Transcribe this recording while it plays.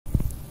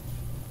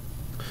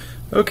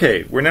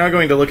Okay, we're now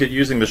going to look at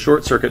using the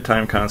short circuit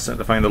time constant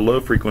to find the low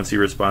frequency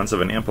response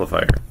of an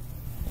amplifier.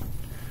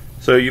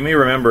 So you may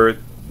remember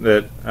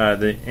that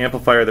the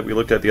amplifier that we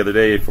looked at the other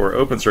day for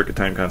open circuit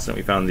time constant,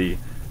 we found the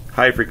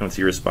high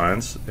frequency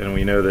response, and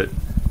we know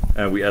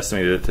that we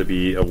estimated it to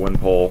be a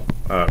one-pole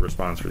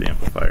response for the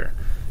amplifier.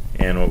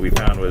 And what we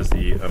found was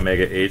the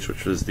omega h,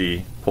 which was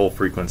the pole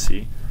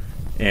frequency,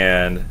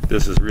 and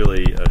this is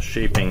really a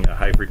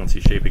high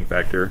frequency shaping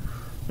factor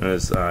known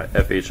as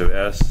FH of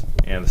S,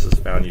 and this is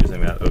found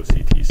using that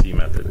OCTC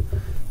method.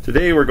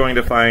 Today we're going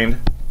to find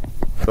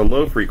the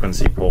low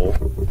frequency pole,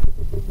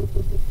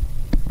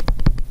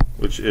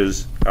 which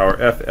is our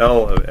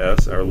FL of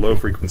S, our low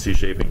frequency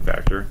shaping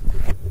factor,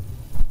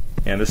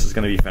 and this is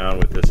going to be found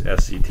with this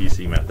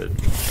SCTC method.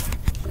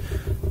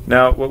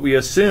 Now what we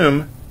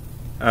assume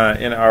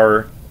in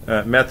our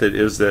method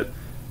is that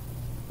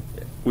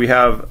we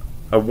have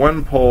a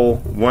one-pole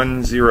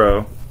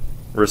 1-0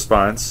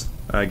 response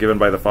given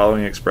by the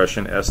following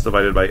expression, S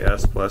divided by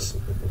S plus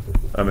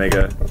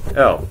omega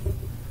L.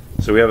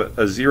 So we have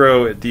a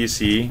 0 at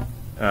DC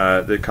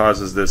that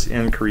causes this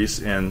increase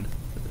in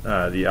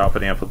the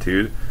output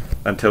amplitude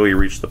until we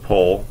reach the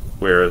pole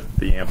where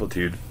the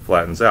amplitude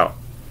flattens out.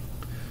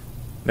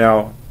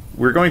 Now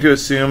we're going to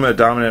assume a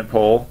dominant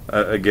pole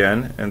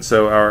again, and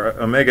so our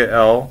omega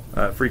L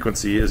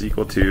frequency is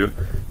equal to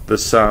the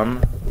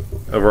sum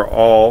over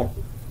all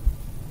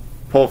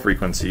pole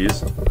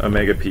frequencies,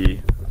 omega P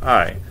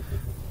I.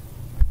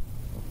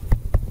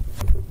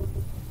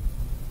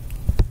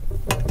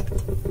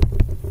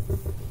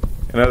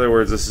 In other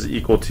words, this is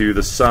equal to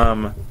the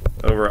sum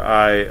over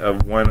I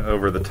of 1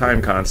 over the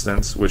time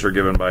constants, which are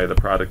given by the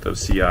product of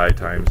CI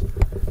times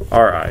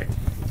RI.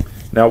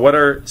 Now what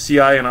are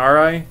CI and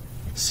RI?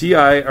 CI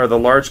are the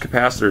large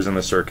capacitors in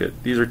the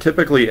circuit. These are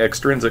typically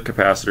extrinsic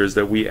capacitors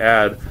that we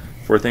add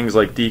for things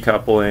like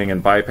decoupling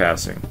and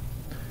bypassing.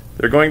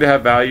 They're going to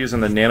have values in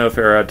the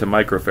nanofarad to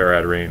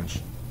microfarad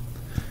range.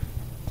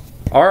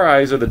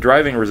 RIs are the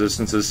driving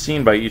resistances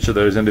seen by each of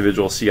those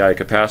individual CI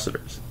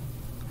capacitors.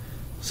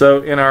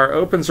 So in our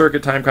open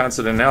circuit time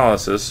constant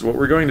analysis, what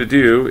we're going to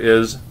do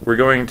is we're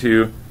going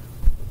to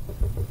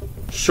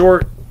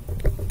short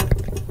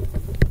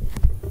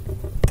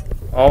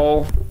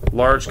all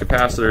large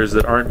capacitors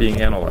that aren't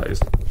being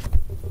analyzed.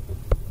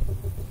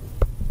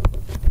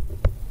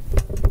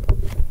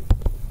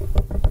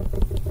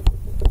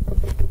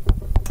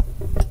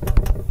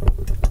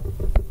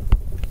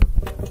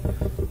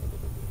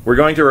 We're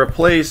going to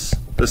replace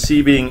the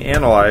C being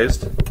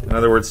analyzed, in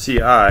other words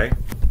CI,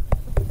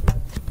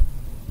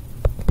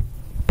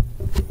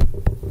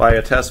 by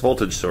a test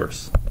voltage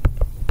source.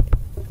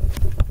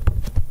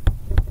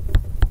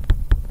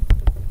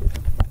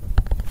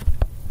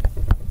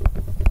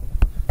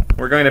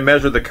 We're going to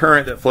measure the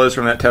current that flows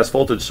from that test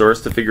voltage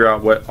source to figure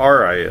out what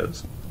RI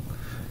is.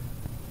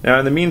 Now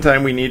in the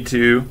meantime we need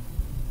to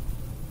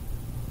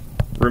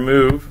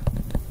remove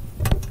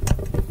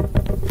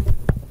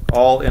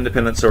all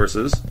independent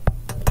sources.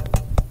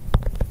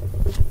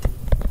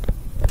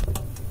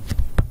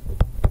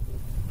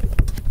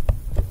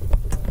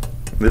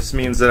 This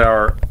means that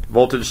our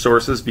voltage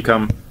sources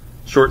become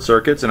short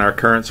circuits and our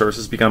current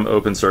sources become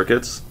open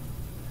circuits.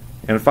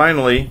 And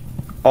finally,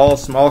 all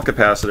small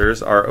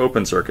capacitors are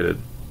open circuited.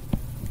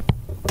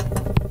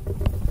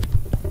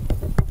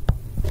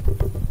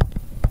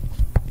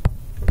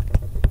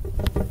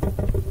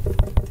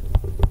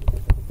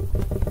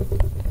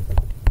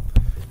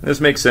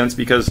 This makes sense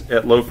because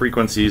at low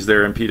frequencies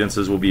their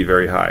impedances will be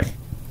very high.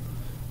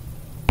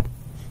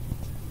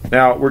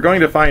 Now we're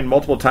going to find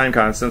multiple time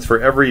constants for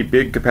every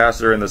big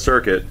capacitor in the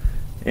circuit,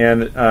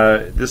 and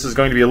this is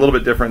going to be a little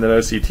bit different than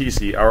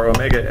OCTC. Our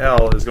omega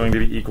L is going to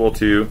be equal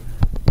to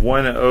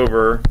 1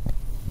 over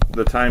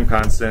the time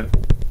constant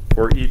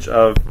for each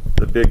of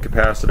the big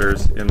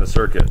capacitors in the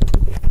circuit.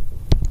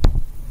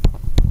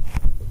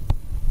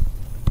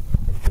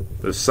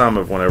 The sum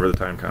of 1 over the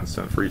time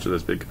constant for each of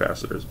those big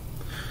capacitors.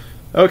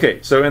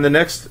 Okay, so in the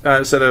next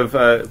set of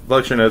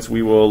lecture notes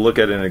we will look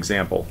at an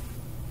example.